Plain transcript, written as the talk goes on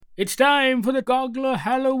It's time for the Goggler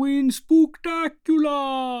Halloween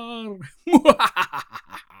Spooktacular!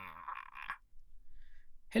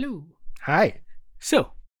 Hello. Hi.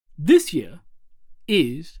 So, this year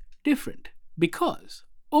is different because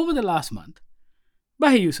over the last month,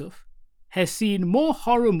 Bahir Yusuf has seen more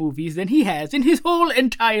horror movies than he has in his whole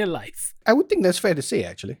entire life. I would think that's fair to say,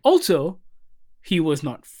 actually. Also, he was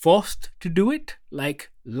not forced to do it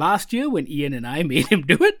like last year when Ian and I made him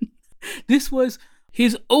do it. This was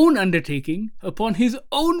his own undertaking upon his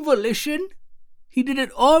own volition. He did it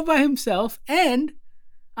all by himself, and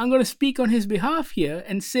I'm going to speak on his behalf here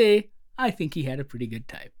and say I think he had a pretty good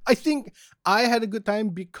time. I think I had a good time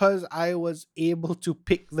because I was able to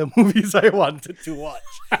pick the movies I wanted to watch.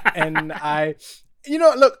 And I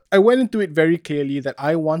went into it very clearly that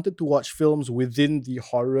I wanted to watch films within the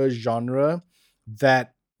horror genre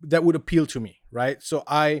that would appeal to me, right? So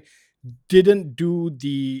I didn't do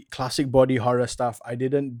the classic body horror stuff. I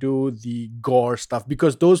didn't do the gore stuff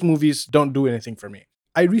because those movies don't do anything for me.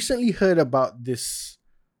 I recently heard about this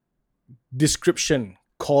description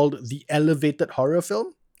called the elevated horror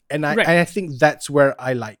film, and I think that's where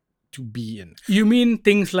I like to be in. You mean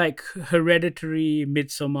things like Hereditary,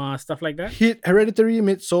 Midsommar, stuff like that? Hereditary,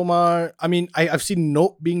 Midsommar. I mean, I've seen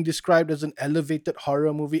Nope being described as an elevated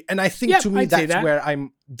horror movie, and I think to me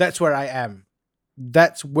that's where I am.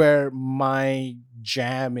 That's where my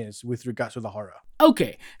jam is with regards to the horror.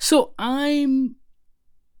 Okay, so I'm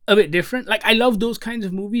a bit different. Like, I love those kinds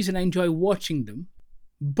of movies and I enjoy watching them,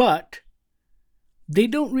 but they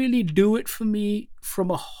don't really do it for me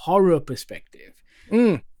from a horror perspective.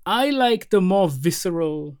 I like the more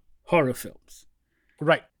visceral horror films.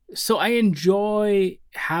 Right. So I enjoy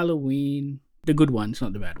Halloween, the good ones,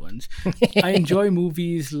 not the bad ones. I enjoy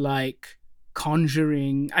movies like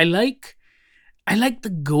Conjuring. I like the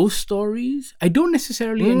ghost stories. I don't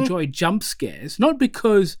necessarily enjoy jump scares, not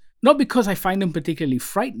because I find them particularly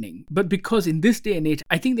frightening, but because in this day and age,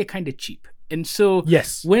 I think they're kind of cheap. And so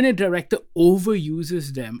when a director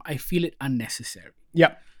overuses them, I feel it unnecessary.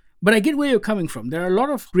 Yeah. But I get where you're coming from. There are a lot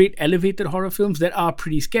of great elevated horror films that are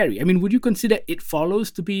pretty scary. I mean, would you consider It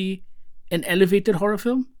Follows to be an elevated horror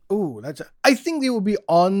film? Oh, I think they will be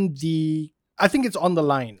I think it's on the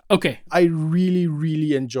line. Okay. I really,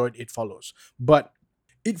 really enjoyed It Follows. But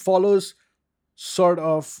It Follows sort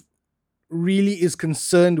of really is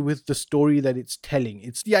concerned with the story that it's telling.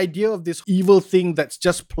 It's the idea of this evil thing that's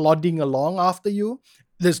just plodding along after you.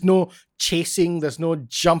 There's no chasing, there's no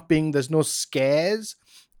jumping, there's no scares.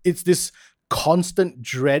 It's this constant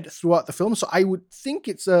dread throughout the film. So I would think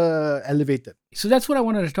it's elevated. So that's what I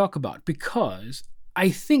wanted to talk about, because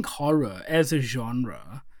I think horror as a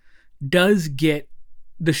genre does get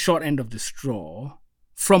the short end of the straw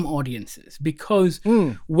from audiences, because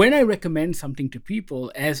when I recommend something to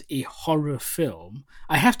people as a horror film,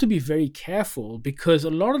 I have to be very careful because a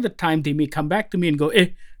lot of the time they may come back to me and go,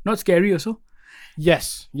 not scary or so.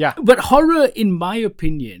 Yes, yeah. But horror, in my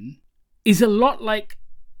opinion, is a lot like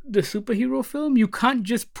the superhero film. You can't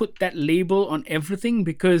just put that label on everything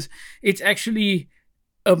because it's actually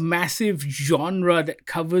a massive genre that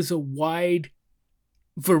covers a wide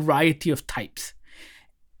variety of types.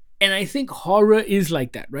 And I think horror is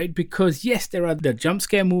like that, right? Because yes, there are the jump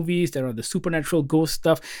scare movies, there are the supernatural ghost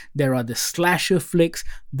stuff, there are the slasher flicks,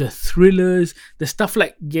 the thrillers, the stuff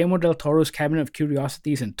like Guillermo del Toro's Cabinet of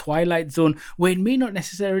Curiosities and Twilight Zone, where it may not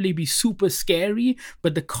necessarily be super scary,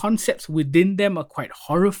 but the concepts within them are quite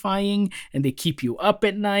horrifying and they keep you up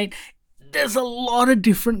at night. There's a lot of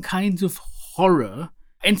different kinds of horror.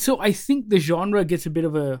 And so I think the genre gets a bit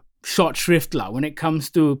of a short shrift when it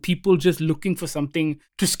comes to people just looking for something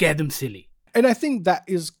to scare them silly. And I think that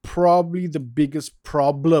is probably the biggest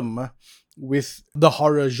problem with the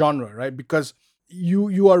horror genre, right? Because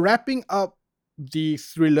you are wrapping up the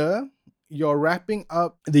thriller, you're wrapping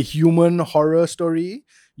up the human horror story,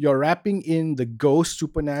 you're wrapping in the ghost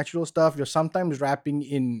supernatural stuff, you're sometimes wrapping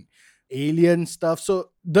in alien stuff. So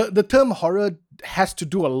the term horror has to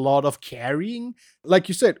do a lot of carrying. Like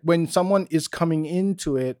you said, when someone is coming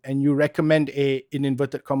into it and you recommend in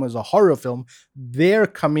inverted commas, a horror film, they're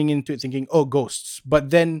coming into it thinking, oh, ghosts. But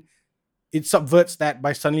then it subverts that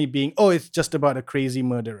by suddenly being, oh, it's just about a crazy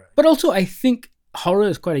murderer. But also, I think horror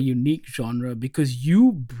is quite a unique genre because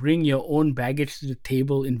you bring your own baggage to the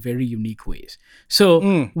table in very unique ways.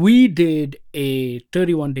 So we did a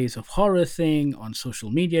 31 Days of Horror thing on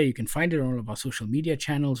social media. You can find it on all of our social media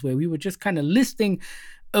channels, where we were just kind of listing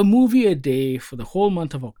a movie a day for the whole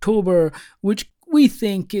month of October, which we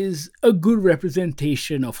think is a good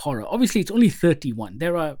representation of horror. Obviously, it's only 31.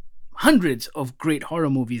 There are hundreds of great horror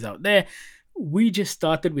movies out there. we just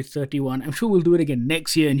started with 31. I'm sure we'll do it again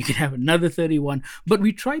next year and you can have another 31. But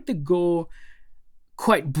we tried to go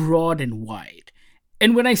quite broad and wide.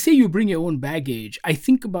 And when I say you bring your own baggage, I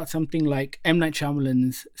think about something like M. Night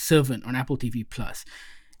Shyamalan's Servant on Apple TV Plus.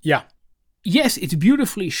 Yeah. Yes, it's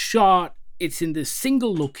beautifully shot. It's in this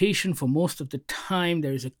single location for most of the time.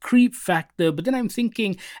 There's a creep factor. But then I'm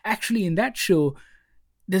thinking, actually, in that show,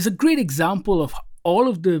 there's a great example of all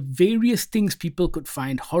of the various things people could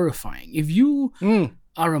find horrifying. If you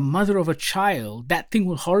are a mother of a child, that thing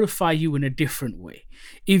will horrify you in a different way.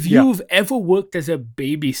 If you've ever worked as a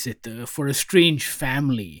babysitter for a strange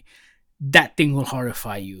family, that thing will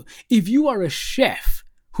horrify you. If you are a chef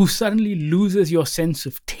who suddenly loses your sense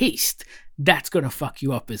of taste, that's going to fuck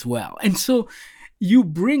you up as well. And so you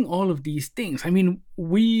bring all of these things. I mean,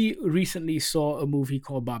 we recently saw a movie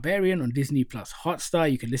called Barbarian on Disney Plus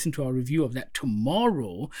Hotstar. You can listen to our review of that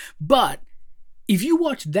tomorrow. But if you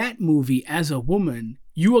watch that movie as a woman,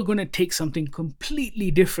 you are going to take something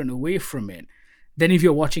completely different away from it than if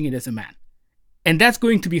you're watching it as a man. And that's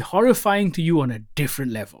going to be horrifying to you on a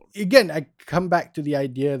different level. Again, I come back to the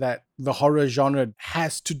idea that the horror genre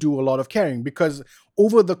has to do a lot of caring, because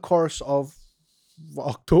over the course of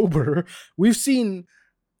October, we've seen,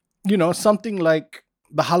 something like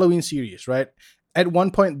the Halloween series, right? At one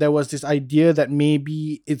point, there was this idea that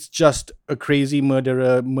maybe it's just a crazy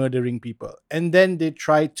murderer murdering people. And then they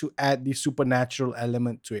tried to add the supernatural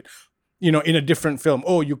element to it, in a different film.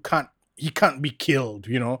 Oh, he can't be killed,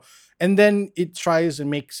 And then it tries and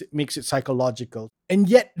makes it psychological. And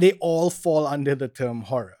yet they all fall under the term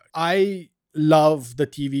horror. I love the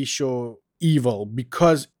TV show Evil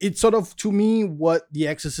because it's sort of, to me, what The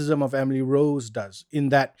Exorcism of Emily Rose does, in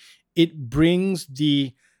that it brings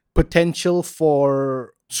the potential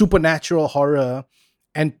for supernatural horror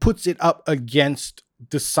and puts it up against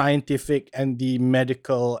the scientific and the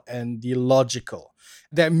medical and the logical.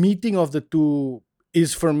 That meeting of the two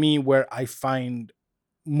is, for me, where I find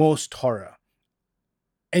most horror.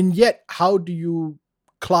 And yet, how do you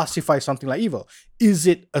classify something like Evil? Is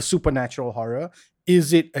it a supernatural horror?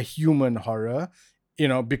 Is it a human horror?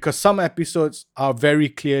 Because some episodes are very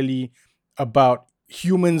clearly about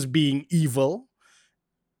humans being evil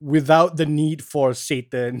without the need for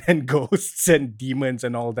Satan and ghosts and demons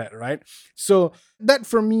and all that, right? So that,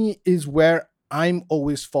 for me, is where I'm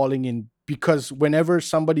always falling in, because whenever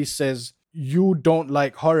somebody says, you don't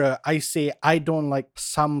like horror, I say I don't like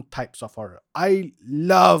some types of horror. I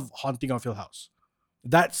love Haunting of Hill House.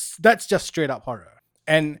 That's just straight up horror.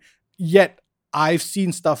 And yet I've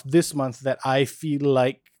seen stuff this month that I feel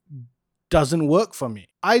like doesn't work for me.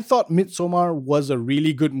 I thought Midsommar was a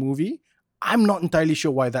really good movie. I'm not entirely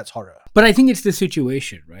sure why that's horror. But I think it's the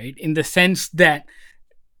situation, right? In the sense that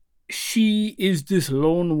she is this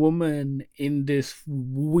lone woman in this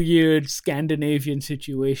weird Scandinavian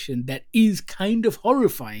situation that is kind of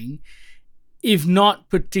horrifying, if not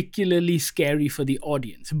particularly scary for the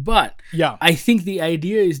audience. But yeah, I think the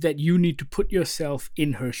idea is that you need to put yourself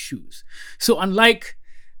in her shoes. So unlike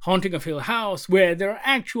Haunting of Hill House, where there are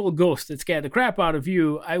actual ghosts that scare the crap out of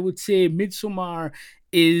you, I would say Midsommar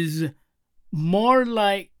is more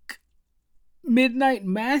like Midnight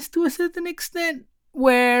Mass to a certain extent,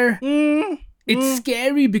 where it's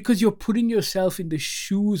scary because you're putting yourself in the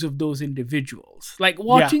shoes of those individuals. Like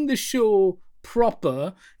watching the show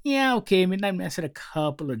proper, Midnight Mass had a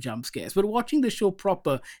couple of jump scares, but watching the show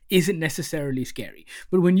proper isn't necessarily scary.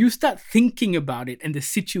 But when you start thinking about it and the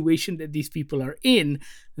situation that these people are in,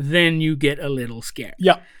 then you get a little scared.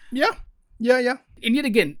 Yeah. And yet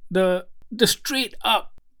again, the straight up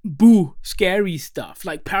boo scary stuff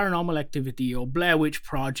like Paranormal Activity or Blair Witch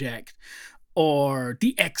Project or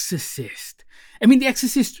The Exorcist. I mean, The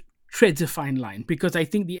Exorcist treads a fine line, because I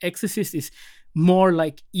think The Exorcist is more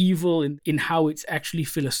like Evil in how it's actually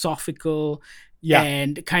philosophical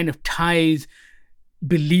and kind of ties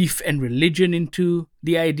belief and religion into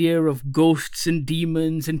the idea of ghosts and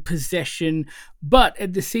demons and possession. But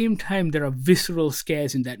at the same time, there are visceral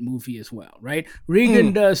scares in that movie as well, right?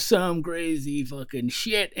 Regan does some crazy fucking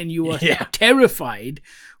shit and you are terrified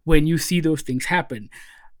when you see those things happen.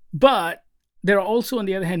 But there are also, on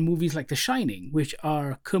the other hand, movies like The Shining, which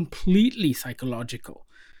are completely psychological.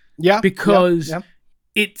 Because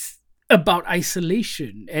it's about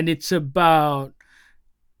isolation and it's about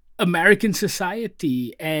American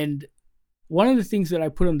society. And one of the things that I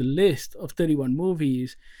put on the list of 31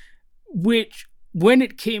 movies, which when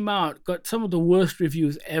it came out got some of the worst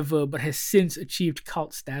reviews ever, but has since achieved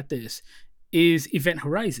cult status, is Event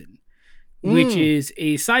Horizon, which is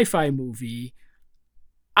a sci-fi movie.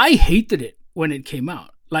 I hated it when it came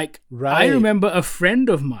out. Like, I Right. remember a friend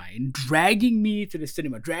of mine dragging me to the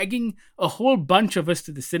cinema, dragging a whole bunch of us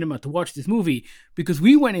to the cinema to watch this movie because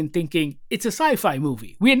we went in thinking it's a sci-fi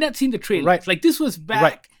movie. We had not seen the trailers. Right. Like, this was back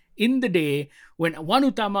Right. in the day when One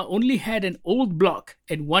Utama only had an old block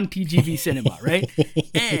and one TGV cinema, right?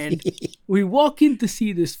 And we walk in to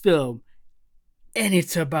see this film, and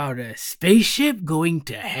it's about a spaceship going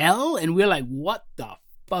to hell, and we're like, what the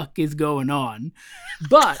fuck is going on?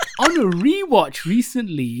 But on a rewatch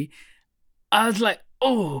recently, I was like,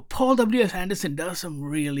 oh, Paul W.S. Anderson does some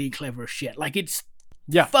really clever shit. Like, it's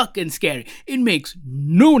Yeah. fucking scary. It makes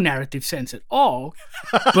no narrative sense at all,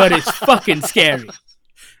 but it's fucking scary.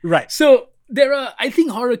 Right. So I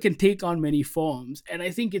think horror can take on many forms, and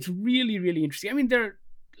I think it's really, really interesting. I mean,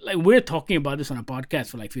 we're talking about this on a podcast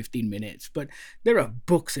for like 15 minutes, but there are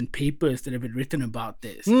books and papers that have been written about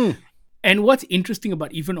this. And what's interesting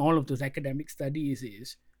about even all of those academic studies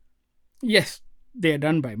is, yes, they are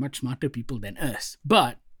done by much smarter people than us.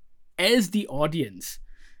 But as the audience,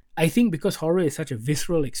 I think because horror is such a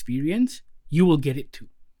visceral experience, you will get it too.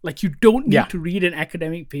 Like, you don't need to read an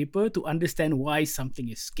academic paper to understand why something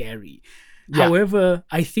is scary. Yeah. However,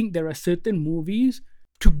 I think there are certain movies,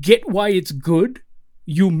 to get why it's good,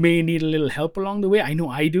 you may need a little help along the way. I know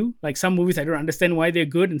I do. Like, some movies, I don't understand why they're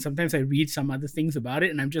good, and sometimes I read some other things about it,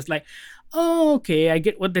 and I'm just like, oh, okay, I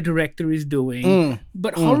get what the director is doing.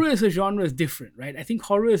 But horror as a genre is different, right? I think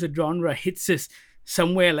horror as a genre hits us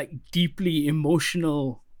somewhere like deeply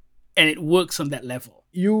emotional, and it works on that level.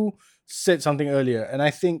 You said something earlier, and I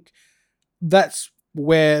think that's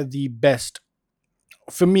where the best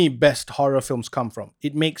horror films come from.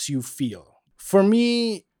 It makes you feel. For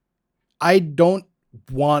me, I don't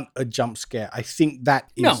want a jump scare. I think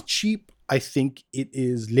that is cheap. I think it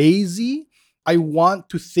is lazy. I want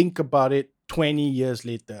to think about it 20 years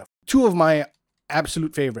later. Two of my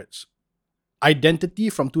absolute favorites. Identity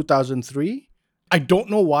from 2003. I don't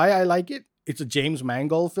know why I like it. It's a James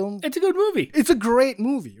Mangold film. It's a good movie. It's a great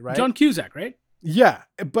movie, right? John Cusack, right? Yeah,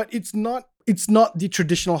 but it's not the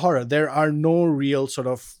traditional horror. There are no real sort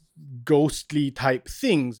of ghostly type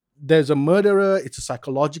things. There's a murderer, it's a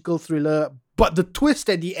psychological thriller, but the twist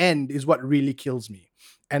at the end is what really kills me.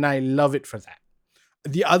 And I love it for that.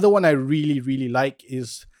 The other one I really, really like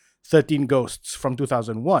is 13 Ghosts from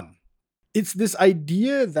 2001. It's this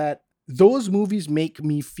idea that those movies make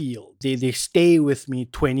me feel. They stay with me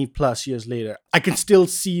 20 plus years later. I can still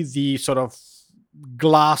see the sort of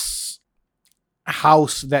glass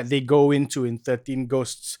house that they go into in 13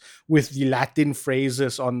 Ghosts with the Latin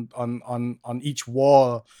phrases on each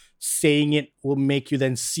wall. Saying it will make you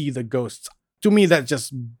then see the ghosts. To me, that's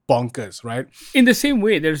just bonkers, right? In the same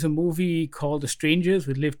way, there's a movie called The Strangers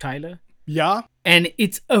with Liv Tyler. Yeah. And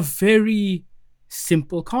it's a very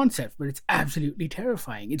simple concept, but it's absolutely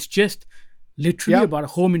terrifying. It's just literally about a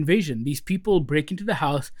home invasion. These people break into the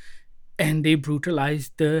house and they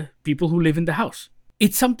brutalize the people who live in the house.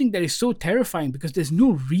 It's something that is so terrifying because there's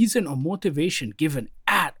no reason or motivation given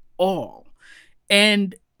at all.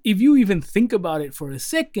 And if you even think about it for a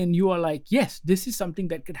second, you are like, yes, this is something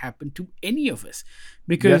that could happen to any of us.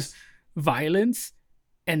 Because violence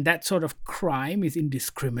and that sort of crime is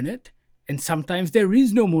indiscriminate. And sometimes there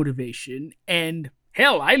is no motivation. And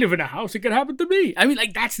hell, I live in a house, it could happen to me. I mean,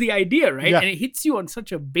 like, that's the idea, right? Yeah. And it hits you on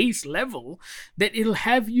such a base level that it'll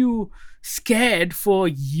have you scared for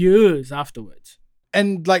years afterwards.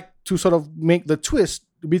 And like, to sort of make the twist,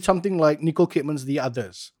 be something like Nicole Kidman's The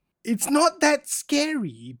Others. It's not that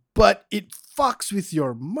scary, but it fucks with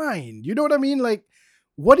your mind. You know what I mean? Like,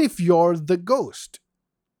 what if you're the ghost?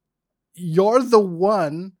 You're the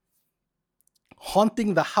one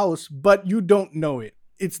haunting the house, but you don't know it.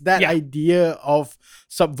 It's that idea of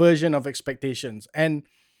subversion of expectations. And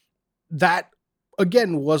that,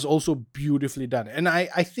 again, was also beautifully done. And I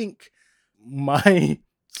think my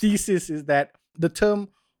thesis is that the term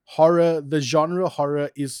horror, the genre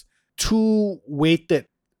horror, is too weighted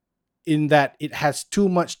in that it has too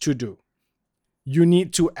much to do. You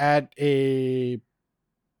need to add a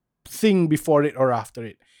thing before it or after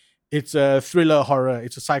it. It's a thriller horror.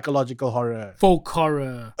 It's a psychological horror. Folk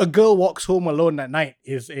horror. A Girl Walks Home Alone at Night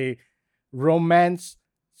is a romance,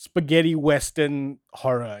 spaghetti western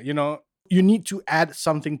horror. You know, you need to add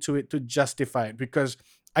something to it to justify it, because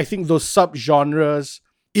I think those subgenres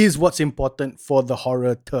is what's important for the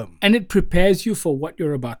horror term. And it prepares you for what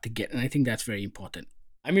you're about to get. And I think that's very important.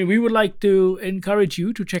 I mean, we would like to encourage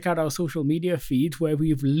you to check out our social media feeds where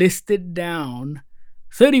we've listed down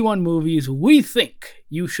 31 movies we think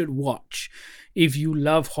you should watch if you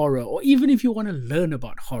love horror, or even if you want to learn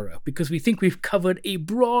about horror, because we think we've covered a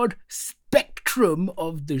broad spectrum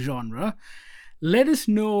of the genre. Let us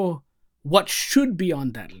know what should be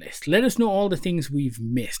on that list. Let us know all the things we've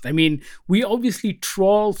missed. I mean, we obviously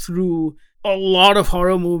trawl through a lot of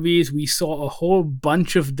horror movies. We saw a whole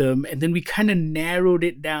bunch of them, and then we kind of narrowed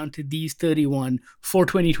it down to these 31 for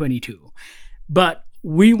 2022. But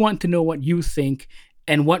we want to know what you think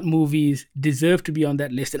and what movies deserve to be on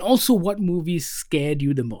that list, and also what movies scared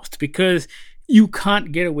you the most, because you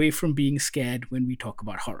can't get away from being scared when we talk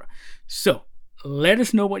about horror. So let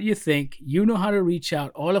us know what you think. You know how to reach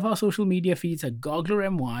out. All of our social media feeds are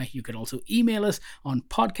GogglerMY. You can also email us on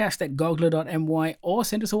podcast@goggler.my or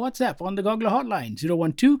send us a WhatsApp on the Goggler hotline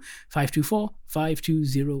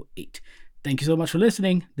 012-524-5208. Thank you so much for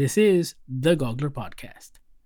listening. This is the Goggler Podcast.